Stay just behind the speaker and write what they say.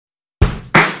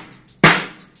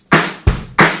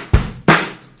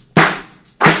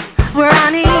We're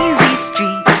on Easy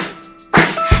Street,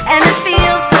 and it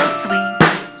feels so sweet,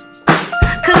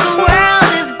 'cause the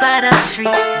world is but a treat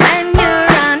when you're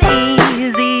on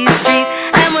Easy Street.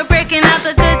 And we're breaking out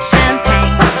the good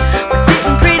champagne, we're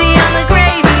sitting pretty on the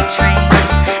gravy train,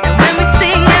 and when we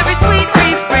sing, every sweet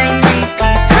refrain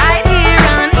repeats right here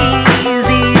on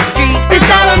Easy Street. It's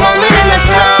our moment in the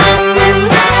sun,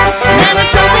 and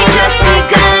it's only just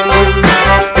begun.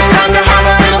 It's time to have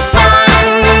a little fun,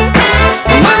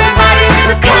 and we're inviting you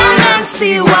to come and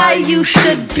see why you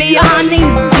should be on